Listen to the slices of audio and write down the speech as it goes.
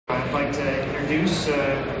I'd like to introduce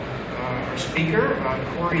our speaker,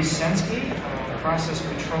 Cory Censky, Process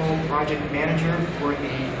Control Project Manager for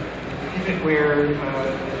the Pivotware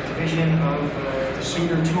division of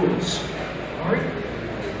Desoutter Tools. Cory?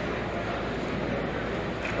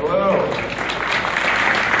 Hello.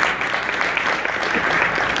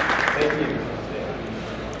 Thank you.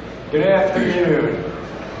 Good afternoon.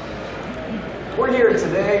 We're here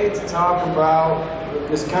today to talk about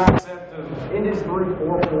this concept of Industry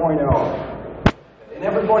 4.0. And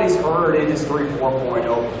everybody's heard Industry 4.0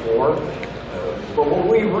 before, but what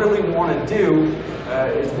we really want to do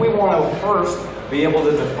is we want to first be able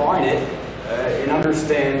to define it and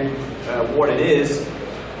understand what it is.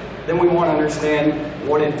 Then we want to understand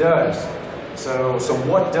what it does. So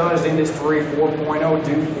what does Industry 4.0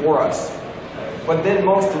 do for us? But then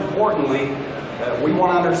most importantly, we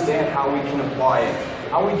want to understand how we can apply it,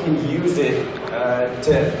 how we can use it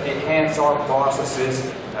to enhance our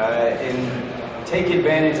processes and take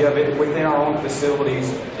advantage of it within our own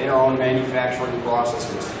facilities, in our own manufacturing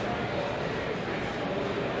processes.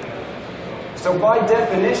 So by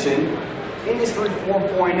definition, Industry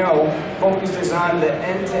 4.0 focuses on the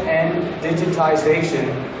end-to-end digitization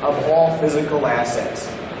of all physical assets.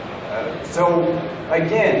 So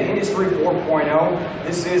again, Industry 4.0,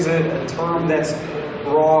 this is a term that's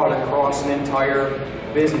broad across an entire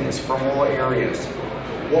business from all areas.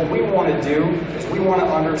 What we want to do is we want to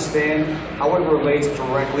understand how it relates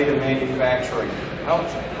directly to manufacturing,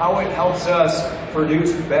 how it helps us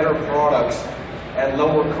produce better products at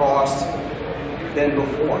lower costs than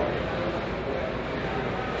before.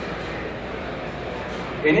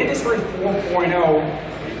 And Industry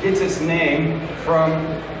 4.0 gets its name from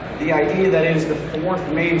the idea that it is the fourth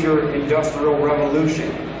major industrial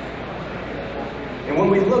revolution. And when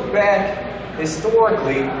we look back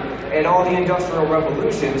historically at all the industrial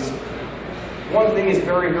revolutions, one thing is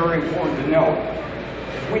very, very important to note.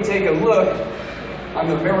 If we take a look on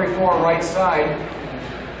the very far right side,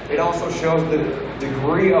 it also shows the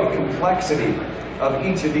degree of complexity of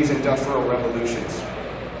each of these industrial revolutions.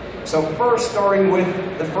 So first, starting with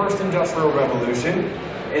the first industrial revolution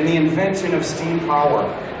and the invention of steam power,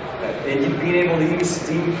 and being able to use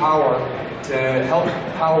steam power to help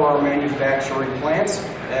power our manufacturing plants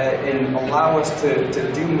and allow us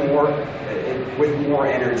to do more with more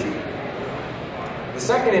energy. The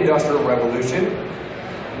second industrial revolution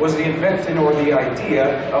was the invention or the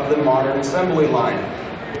idea of the modern assembly line.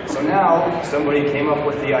 So now somebody came up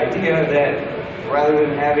with the idea that rather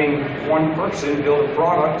than having one person build a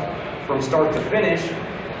product from start to finish,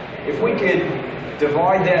 if we could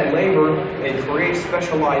divide that labor and create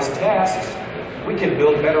specialized tasks, we could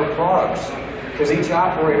build better products because each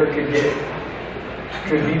operator could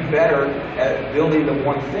be better at building the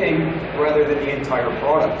one thing rather than the entire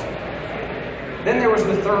product. Then there was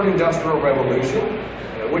the third industrial revolution,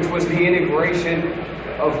 which was the integration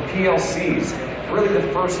of PLCs, really the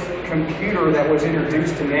first computer that was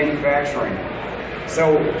introduced to manufacturing.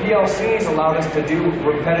 So PLCs allowed us to do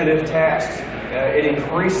repetitive tasks. It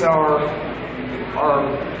increased our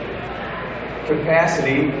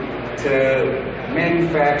capacity to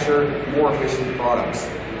manufacture more efficient products.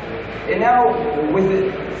 And now, with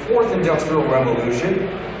the fourth industrial revolution,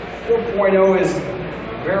 4.0 is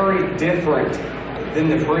very different than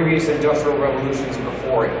the previous industrial revolutions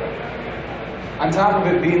before it. On top of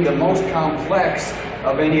it being the most complex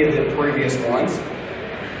of any of the previous ones,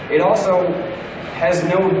 it also has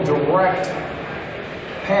no direct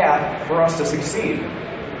path for us to succeed.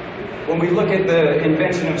 When we look at the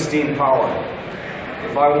invention of steam power,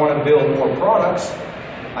 if I want to build more products,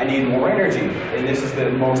 I need more energy, and this is the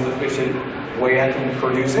most efficient way I can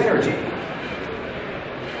produce energy.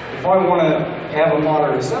 If I want to have a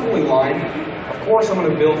modern assembly line, of course I'm going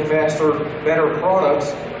to build faster, better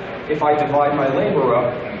products if I divide my labor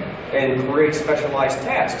up and create specialized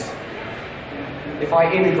tasks. If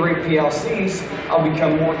I integrate PLCs, I'll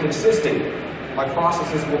become more consistent. My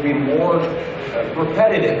processes will be more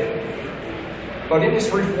repetitive. But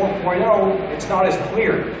Industry 4.0, it's not as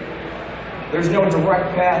clear. There's no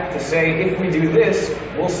direct path to say, if we do this,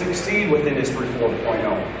 we'll succeed with Industry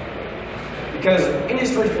 4.0. Because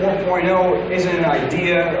Industry 4.0 isn't an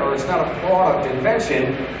idea, or it's not a product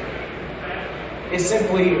invention. It's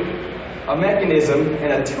simply a mechanism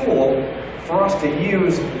and a tool for us to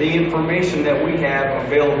use the information that we have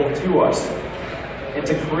available to us and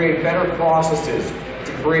to create better processes,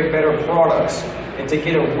 to create better products, and to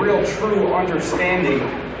get a real true understanding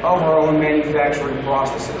of our own manufacturing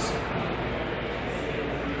processes.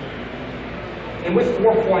 And with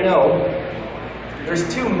 4.0,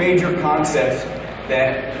 there's two major concepts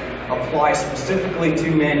that apply specifically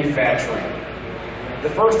to manufacturing. The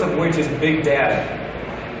first of which is big data.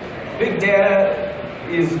 Big data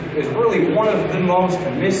is really one of the most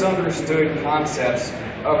misunderstood concepts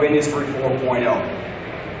of Industry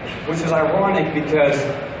 4.0, which is ironic because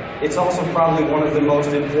it's also probably one of the most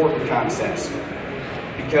important concepts.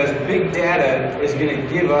 Because big data is going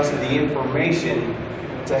to give us the information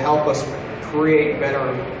to help us create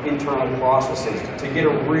better internal processes, to get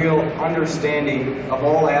a real understanding of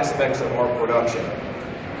all aspects of our production.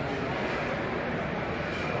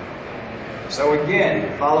 So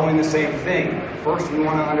again, following the same thing, first we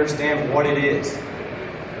want to understand what it is.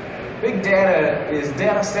 Big data is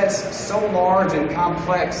data sets so large and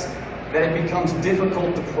complex that it becomes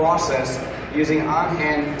difficult to process using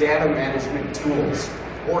on-hand data management tools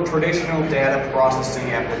or traditional data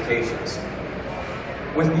processing applications.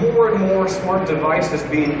 With more and more smart devices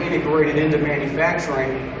being integrated into manufacturing,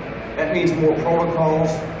 that means more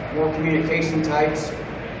protocols, more communication types,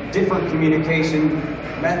 different communication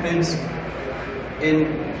methods,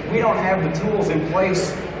 and we don't have the tools in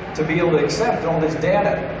place to be able to accept all this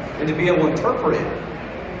data and to be able to interpret it.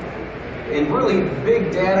 And really,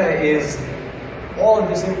 big data is all of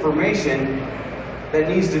this information that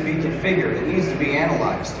needs to be configured, it needs to be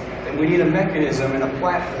analyzed. And we need a mechanism and a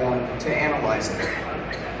platform to analyze it.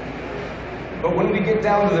 But when we get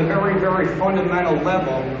down to the very, very fundamental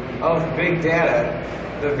level of big data,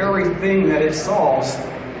 the very thing that it solves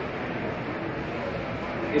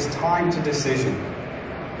is time to decision.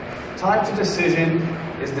 Time to decision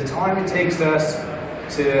is the time it takes us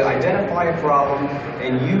to identify a problem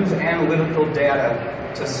and use analytical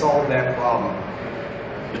data to solve that problem.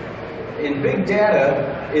 And big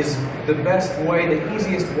data is the best way, the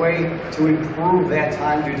easiest way to improve that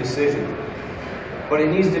time to decision. But it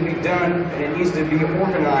needs to be done and it needs to be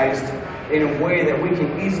organized in a way that we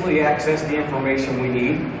can easily access the information we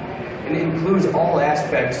need, and it includes all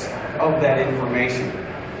aspects of that information.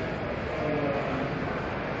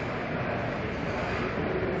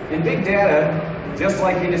 In big data, just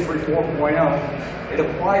like Industry 4.0, it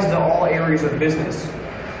applies to all areas of business,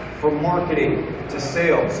 from marketing to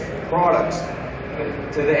sales, products,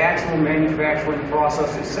 to the actual manufacturing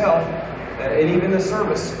process itself, and even the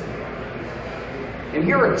service. And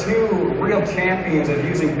here are two real champions of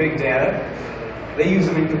using big data. They use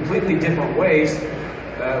them in completely different ways,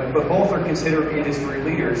 but both are considered industry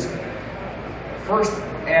leaders. First,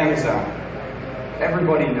 Amazon.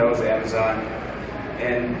 Everybody knows Amazon.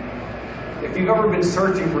 And if you've ever been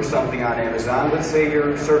searching for something on Amazon, let's say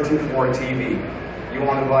you're searching for a TV. You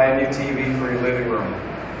want to buy a new TV for your living room.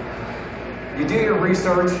 You do your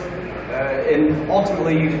research, and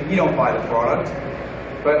ultimately you don't buy the product.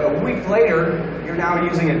 But a week later, you're now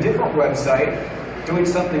using a different website, doing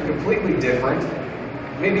something completely different,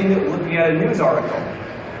 maybe looking at a news article.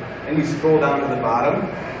 And you scroll down to the bottom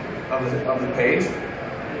of the page,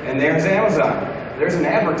 and there's Amazon. There's an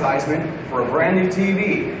advertisement for a brand new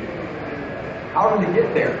TV. How did it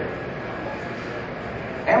get there?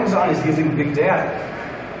 Amazon is using big data.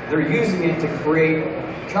 They're using it to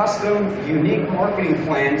create custom, unique marketing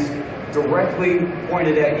plans directly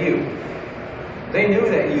pointed at you. They knew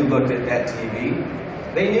that you looked at that TV.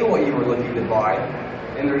 They knew what you were looking to buy,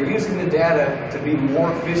 and they're using the data to be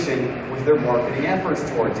more efficient with their marketing efforts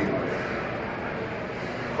towards you.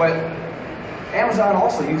 But Amazon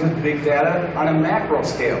also uses big data on a macro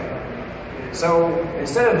scale. So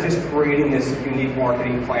instead of just creating this unique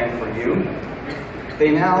marketing plan for you,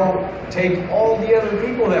 they now take all the other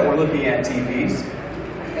people that were looking at TVs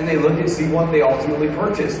and they look and see what they ultimately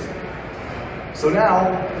purchased. So now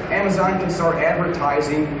Amazon can start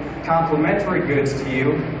advertising complementary goods to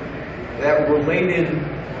you that related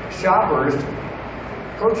shoppers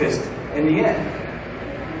purchased in the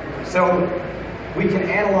end. So we can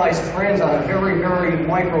analyze trends on a very, very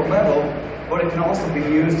micro level, but it can also be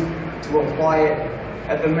used to apply it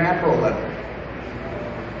at the macro level.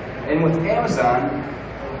 And with Amazon,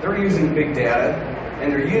 they're using big data,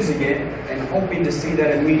 and they're using it and hoping to see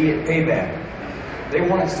that immediate payback. They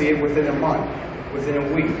want to see it within a month, within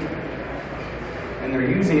a week. And they're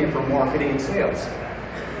using it for marketing and sales.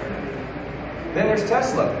 Then there's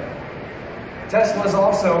Tesla. Tesla is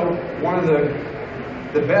also one of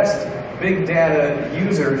the best big data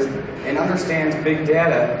users and understands big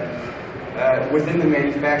data within the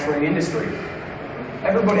manufacturing industry.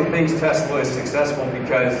 Everybody thinks Tesla is successful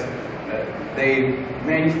because they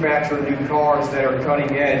manufacture new cars that are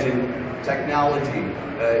cutting edge in technology,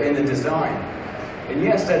 in the design. And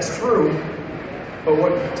yes, that's true, but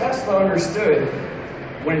what Tesla understood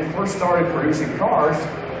when it first started producing cars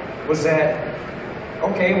was that,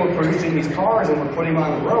 okay, we're producing these cars and we're putting them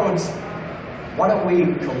on the roads, why don't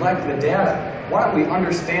we collect the data? why don't we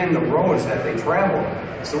understand the roads that they travel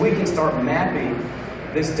so we can start mapping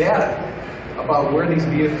this data about where these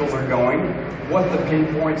vehicles are going, what the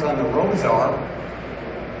pinpoints on the roads are.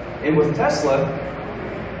 And with Tesla,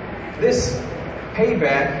 this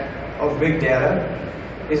payback of big data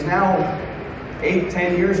is now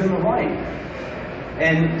 8-10 years in the running.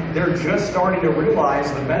 And they're just starting to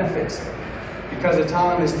realize the benefits. Because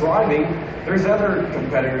autonomous driving, there's other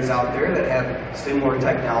competitors out there that have similar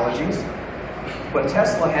technologies. But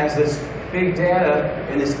Tesla has this big data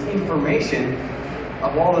and this information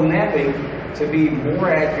of all the mapping to be more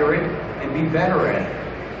accurate and be better at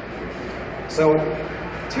it. So,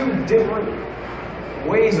 two different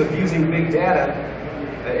ways of using big data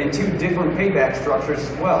and two different payback structures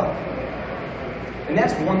as well. And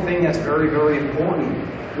that's one thing that's very, very important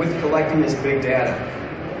with collecting this big data.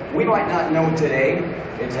 We might not know today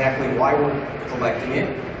exactly why we're collecting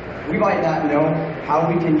it. We might not know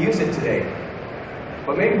how we can use it today.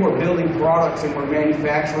 But maybe we're building products and we're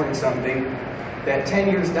manufacturing something that 10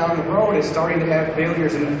 years down the road is starting to have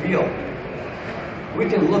failures in the field. We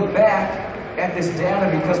can look back at this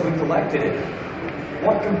data because we collected it.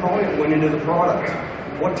 What component went into the product?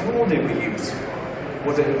 What tool did we use?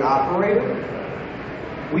 Was it an operator?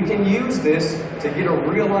 We can use this to get a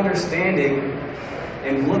real understanding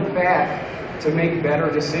and look back to make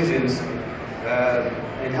better decisions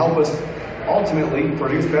and help us ultimately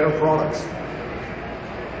produce better products.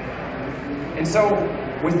 And so,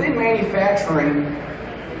 within manufacturing,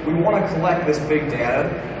 we want to collect this big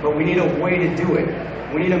data, but we need a way to do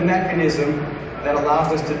it. We need a mechanism that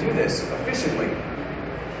allows us to do this efficiently.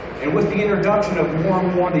 And with the introduction of more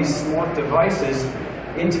and more of these smart devices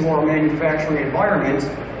into our manufacturing environment,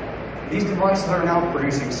 these devices are now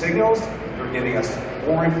producing signals, they're giving us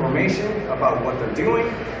more information about what they're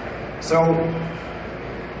doing. So,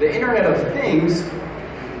 the Internet of Things,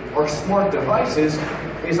 or smart devices,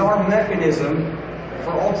 is our mechanism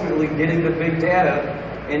for ultimately getting the big data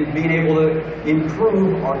and being able to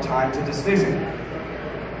improve our time to decision.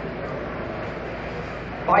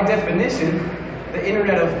 By definition, the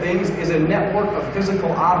Internet of Things is a network of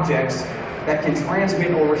physical objects that can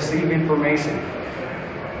transmit or receive information.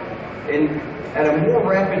 And at a more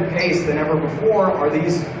rapid pace than ever before are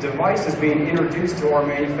these devices being introduced to our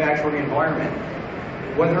manufacturing environment.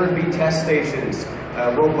 Whether it be test stations,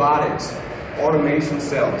 robotics, automation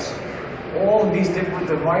cells. All of these different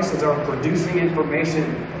devices are producing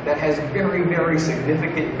information that has very, very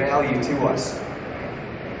significant value to us.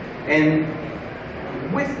 And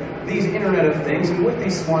with these Internet of Things and with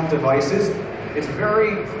these smart devices, it's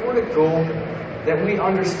very critical that we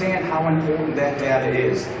understand how important that data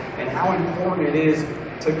is and how important it is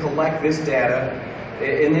to collect this data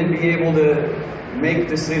and then be able to make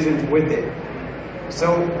decisions with it.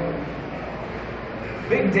 So,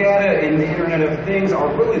 big data and the Internet of Things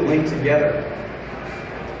are really linked together.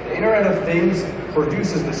 The Internet of Things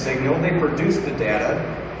produces the signal, they produce the data,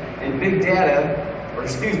 and big data,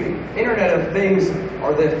 Internet of Things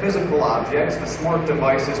are the physical objects, the smart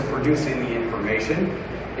devices producing the information,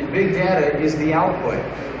 and big data is the output.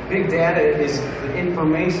 Big data is the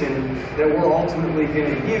information that we're ultimately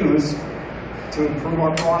going to use to improve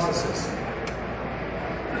our processes.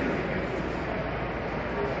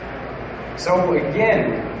 So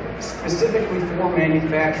again, specifically for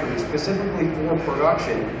manufacturing, specifically for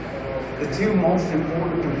production, the two most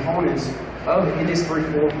important components of Industry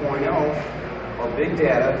 4.0 are big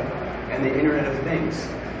data and the Internet of Things.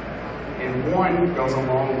 And one goes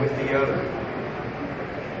along with the other.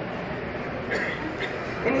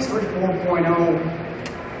 Industry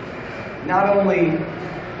 4.0, not only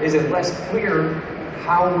is it less clear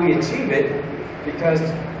how we achieve it, because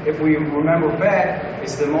if we remember back,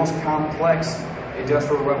 it's the most complex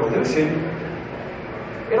industrial revolution,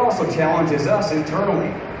 it also challenges us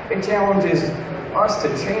internally. It challenges us to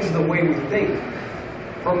change the way we think.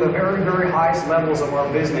 From the very, very highest levels of our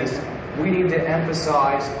business, we need to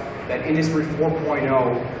emphasize that Industry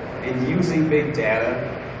 4.0 and using big data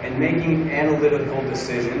and making analytical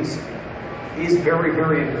decisions is very,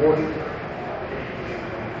 very important.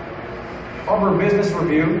 Harvard Business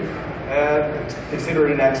Review,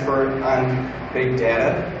 considered an expert on big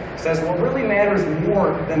data, says what really matters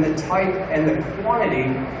more than the type and the quantity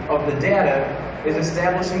of the data is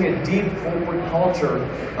establishing a deep corporate culture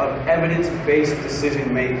of evidence-based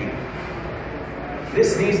decision-making.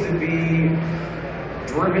 This needs to be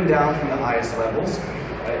driven down from the highest levels,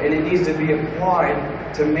 and it needs to be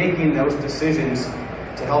applied to making those decisions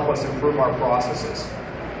to help us improve our processes.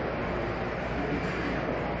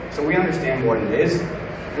 So we understand what it is.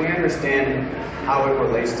 We understand how it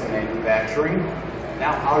relates to manufacturing.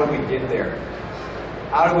 Now, how do we get there?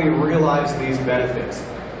 How do we realize these benefits?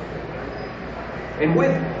 And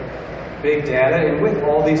with big data and with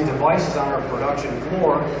all these devices on our production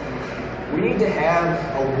floor, we need to have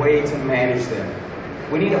a way to manage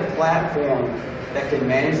them. We need a platform that can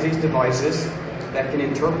manage these devices, that can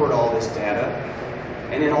interpret all this data,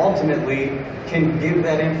 and then ultimately can give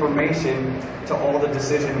that information to all the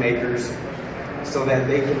decision makers so that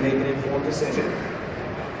they can make an informed decision.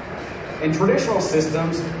 In traditional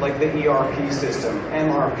systems like the ERP system,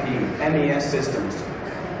 MRP, MES systems,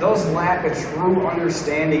 those lack a true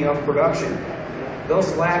understanding of production.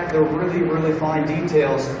 Those lack the really, really fine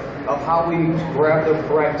details of how we grab the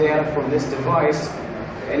correct data from this device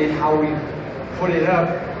and then how we put it up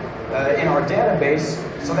in our database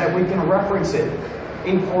so that we can reference it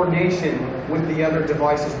in coordination with the other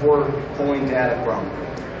devices we're pulling data from.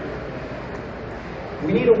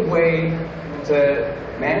 We need a way to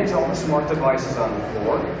manage all the smart devices on the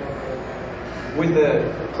floor with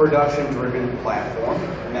the production-driven platform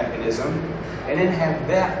mechanism, and then have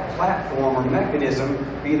that platform or mechanism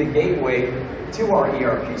be the gateway to our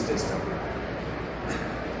ERP system.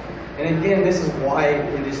 And again, this is why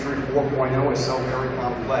Industry 4.0 is so very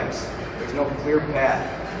complex. There's no clear path.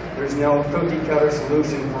 There's no cookie-cutter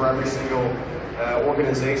solution for every single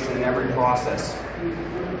organization and every process.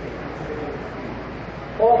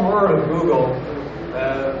 Paul Murray of Google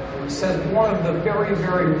says one of the very,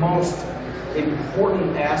 very most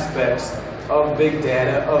important aspects of big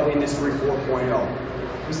data, of Industry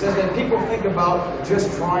 4.0. He says that people think about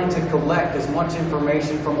just trying to collect as much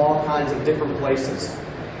information from all kinds of different places.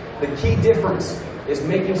 The key difference is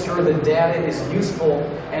making sure the data is useful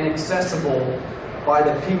and accessible by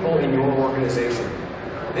the people in your organization.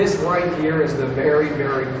 This right here is the very,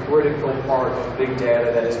 very critical part of big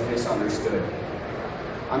data that is misunderstood.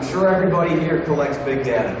 I'm sure everybody here collects big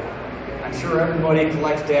data. I'm sure everybody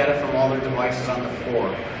collects data from all their devices on the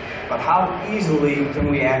floor. But how easily can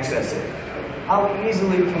we access it? How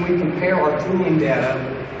easily can we compare our tooling data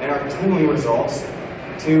and our tooling results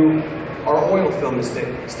to our oil filling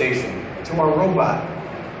station, to our robot?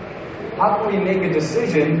 How can we make a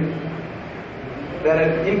decision that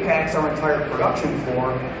it impacts our entire production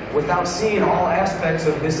floor without seeing all aspects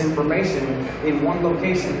of this information in one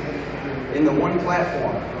location, in the one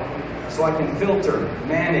platform? So I can filter,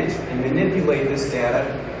 manage, and manipulate this data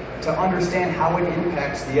to understand how it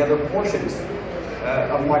impacts the other portions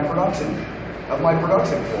of my production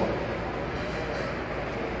floor.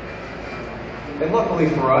 And luckily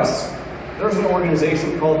for us, there's an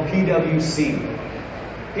organization called PwC.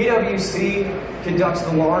 PwC conducts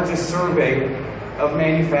the largest survey of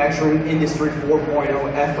manufacturing Industry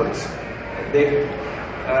 4.0 efforts. They've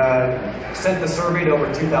sent the survey to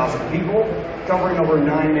over 2,000 people, covering over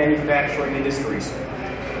 9 manufacturing industries.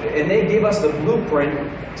 And they give us the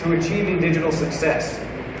blueprint to achieving digital success.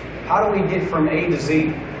 How do we get from A to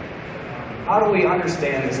Z? How do we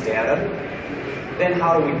understand this data? Then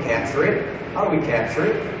how do we capture it? How do we capture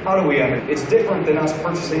it? How do we It's different than us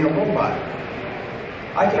purchasing a robot.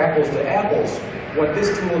 I can apples to apples what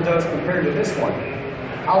this tool does compared to this one.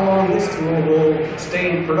 How long this tool will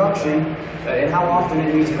stay in production and how often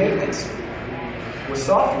it needs maintenance. With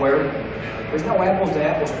software, there's no apples to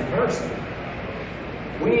apples comparison.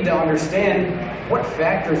 We need to understand what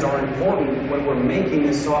factors are important when we're making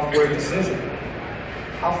this software decision.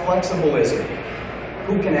 How flexible is it?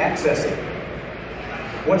 Who can access it?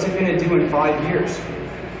 What's it going to do in 5 years?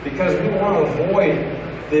 Because we want to avoid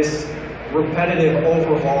this repetitive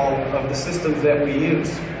overhaul of the systems that we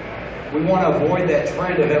use. We want to avoid that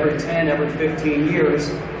trend of every 10, every 15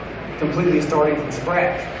 years, completely starting from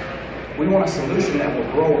scratch. We want a solution that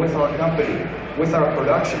will grow with our company, with our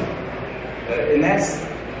production. And that's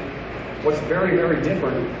what's very, very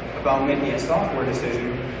different about making a software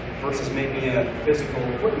decision versus making a physical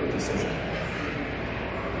equipment decision.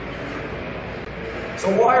 So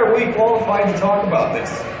why are we qualified to talk about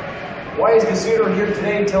this? Why is Desoutter here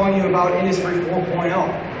today telling you about Industry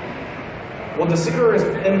 4.0? Well, Desoutter has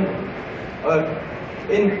been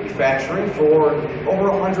in manufacturing for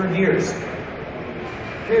over 100 years.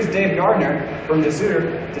 Here's Dave Gardner from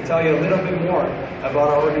Desoutter to tell you a little bit more about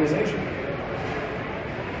our organization.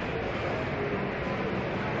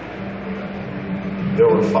 There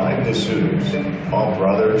were 5 Desouters, all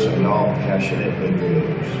brothers and all passionate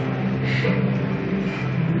aviators.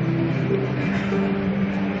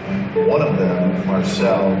 One of them,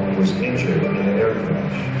 Marcel, was injured in an air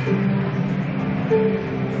crash.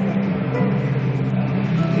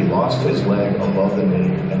 He lost his leg above the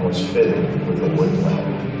knee and was fitted with a wood leg.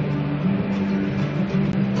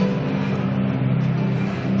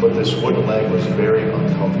 But this wooden leg was very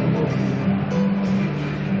uncomfortable.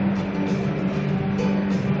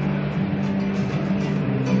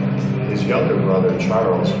 younger brother,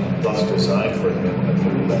 Charles, thus designed for him a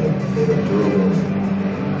new leg made of durable.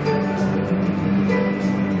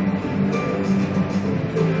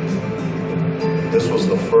 This was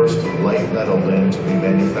the first light metal limb to be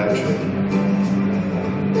manufactured.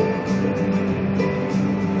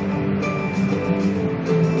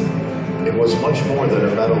 It was much more than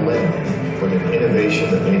a metal limb, but an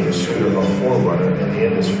innovation that made Desoutter a forerunner in the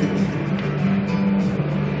industry.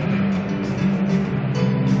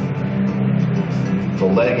 The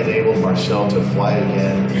leg enabled Marcel to fly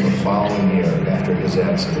again the following year after his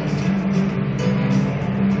accident.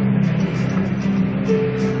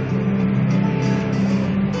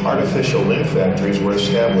 Artificial limb factories were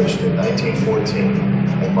established in 1914,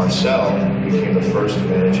 and Marcel became the first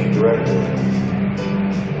managing director.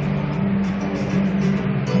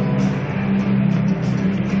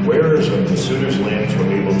 Wearers of Desoutter's limbs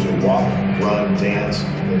were able to walk, run, dance,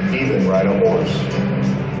 and even ride a horse.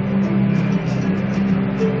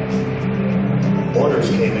 Orders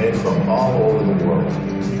came in from all over the world.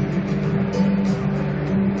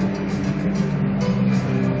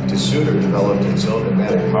 Desoutter developed its own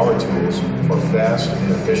pneumatic power tools for fast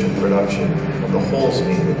and efficient production of the holes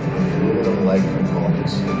needed in aluminum leg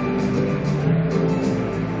components.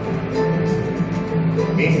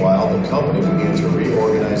 Meanwhile, the company began to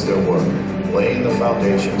reorganize their work, laying the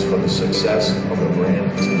foundations for the success of the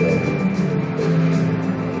brand today.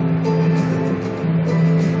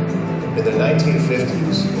 In the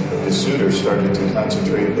 1950s, Desoutter started to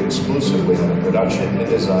concentrate exclusively on the production and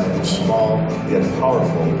design of small yet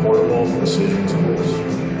powerful portable precision tools.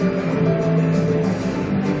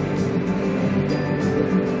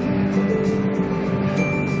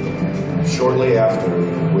 Shortly after,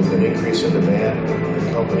 with an increase in demand,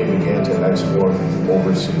 the company began to export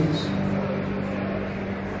overseas.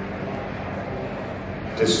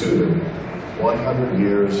 Desoutter, 100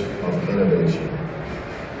 years of innovation.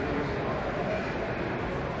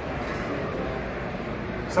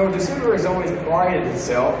 So Desoutter has always prided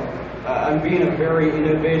itself on being a very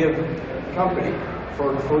innovative company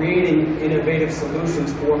for creating innovative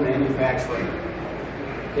solutions for manufacturing.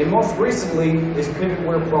 And most recently is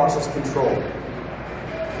pivotware process control.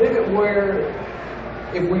 Pivotware,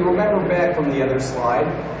 if we remember back from the other slide,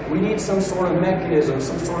 we need some sort of mechanism,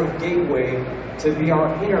 some sort of gateway to be our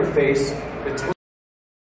interface between